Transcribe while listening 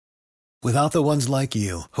Without the ones like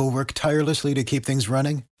you, who work tirelessly to keep things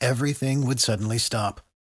running, everything would suddenly stop.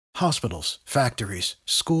 Hospitals, factories,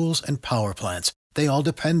 schools, and power plants, they all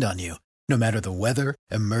depend on you. No matter the weather,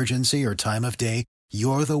 emergency, or time of day,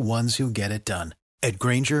 you're the ones who get it done. At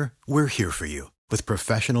Grainger, we're here for you with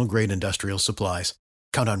professional-grade industrial supplies.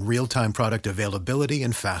 Count on real-time product availability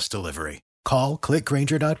and fast delivery. Call,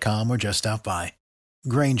 clickgrainger.com, or just stop by.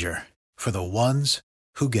 Grainger, for the ones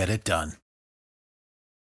who get it done.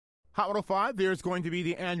 Hot 105, there's going to be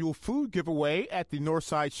the annual food giveaway at the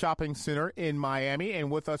Northside Shopping Center in Miami. And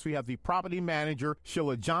with us, we have the property manager,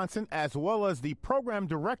 Sheila Johnson, as well as the program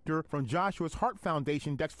director from Joshua's Heart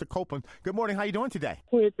Foundation, Dexter Copeland. Good morning. How are you doing today?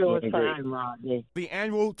 We're doing fine, Rodney. The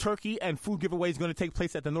annual turkey and food giveaway is going to take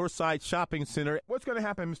place at the Northside Shopping Center. What's going to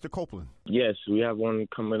happen, Mr. Copeland? Yes, we have one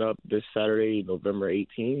coming up this Saturday, November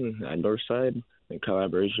 18, at Northside, in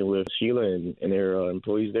collaboration with Sheila and their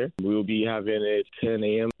employees there. We will be having it 10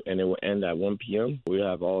 a.m. and it will end at 1 p.m. We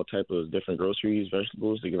have all type of different groceries,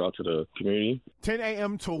 vegetables to give out to the community. 10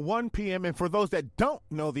 a.m. to 1 p.m. And for those that don't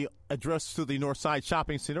know the address to the Northside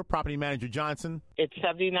Shopping Center, property manager Johnson. It's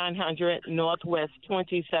 7900 Northwest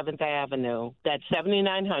 27th Avenue. That's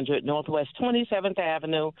 7900 Northwest 27th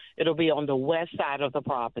Avenue. It'll be on the west side of the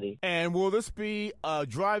property. And will this be a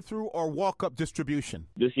drive-through or walk-up distribution?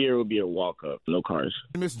 This year will be a walk-up, no cars.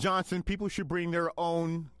 Ms. Johnson, people should bring their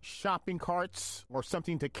own shopping carts or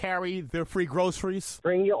something to carry their free groceries.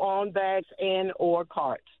 Bring your own bags and or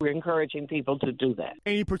carts. We're encouraging people to do that.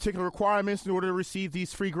 Any particular requirements in order to receive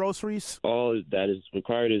these free groceries? All that is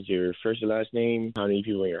required is your first and last name, how many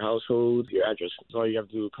people in your household, your address. That's all you have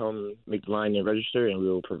to do. Come make the line and register, and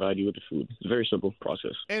we'll provide you with the food. It's a very simple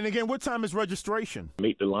process. And again, what time is registration?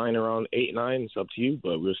 Make the line around 8, 9. It's up to you,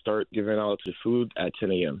 but we'll start giving out the food at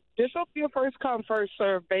 10 a.m. This will be a first-come,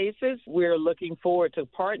 first-served basis. We're looking forward to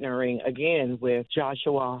partnering again with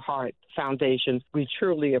Joshua Heart Foundation. We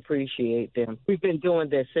truly appreciate them. We've been doing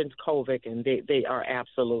this since COVID, and they are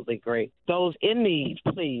absolutely great. Those in need,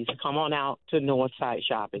 please come on out to Northside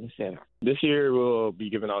Shopping Center. This year we'll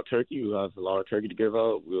be giving out turkey. We'll have a lot of turkey to give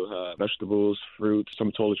out. We'll have vegetables, fruits,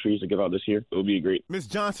 some toiletries to give out this year. It'll be great. Ms.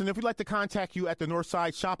 Johnson, if we'd like to contact you at the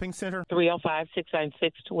Northside Shopping Center.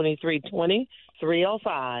 305-696-2320.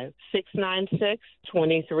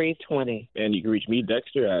 305-696-2320. And you can reach me,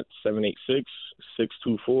 Dexter, at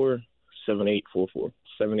 786-624-7844.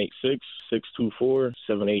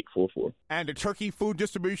 786-624-7844. And the turkey food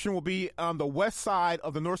distribution will be on the west side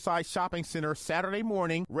of the Northside Shopping Center Saturday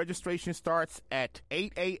morning. Registration starts at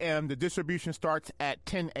 8 a.m. The distribution starts at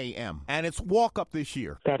 10 a.m. And it's walk up this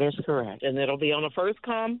year. That is correct. And it'll be on a first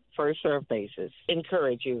come, first served basis.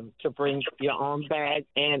 Encourage you to bring your own bag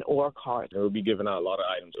and or cart. We'll be giving out a lot of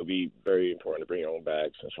items. It'll be very important to bring your own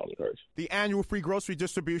bags and shopping carts. The annual free grocery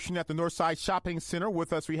distribution at the Northside Shopping Center.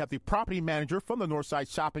 With us, we have the property manager from the Northside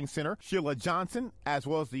Shopping Center, Sheila Johnson, as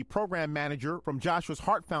well as the program manager from Joshua's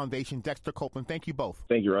Heart Foundation, Dexter Copeland. Thank you both.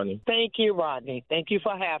 Thank you, Rodney. Thank you, Rodney. Thank you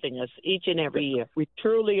for having us each and every year. We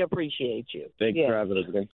truly appreciate you. Thank you for having us again.